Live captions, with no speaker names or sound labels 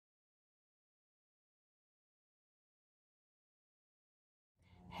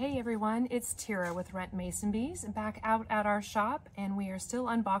Hey everyone, it's Tira with Rent Mason Bees, back out at our shop, and we are still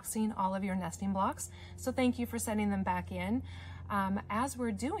unboxing all of your nesting blocks. So thank you for sending them back in. As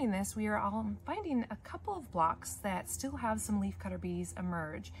we're doing this, we are all finding a couple of blocks that still have some leafcutter bees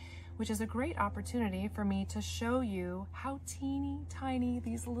emerge, which is a great opportunity for me to show you how teeny tiny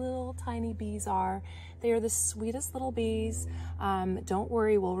these little tiny bees are. They are the sweetest little bees. Don't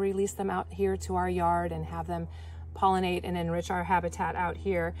worry, we'll release them out here to our yard and have them pollinate and enrich our habitat out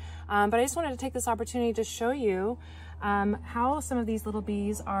here. But I just wanted to take this opportunity to show you how some of these little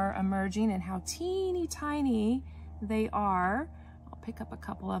bees are emerging and how teeny tiny they are. I'll pick up a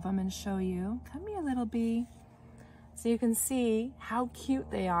couple of them and show you. Come here, little bee. So you can see how cute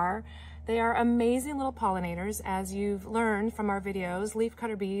they are. They are amazing little pollinators. As you've learned from our videos,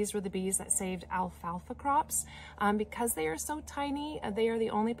 leafcutter bees were the bees that saved alfalfa crops. Because they are so tiny, they are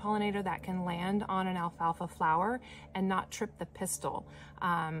the only pollinator that can land on an alfalfa flower and not trip the pistil.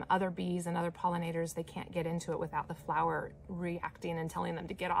 Other bees and other pollinators, they can't get into it without the flower reacting and telling them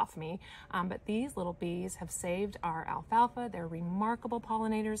to get off me. But these little bees have saved our alfalfa. They're remarkable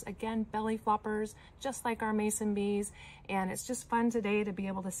pollinators. Again, belly floppers, just like our mason bees. And it's just fun today to be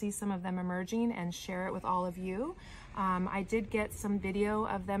able to see some of them emerging and share it with all of you. I did get some video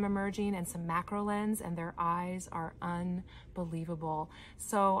of them emerging and some macro lens, and their eyes are unbelievable.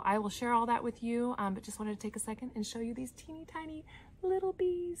 So I will share all that with you, but just wanted to take a second and show you these teeny tiny little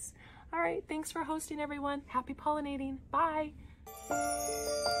bees. All right, thanks for hosting, everyone. Happy pollinating. Bye.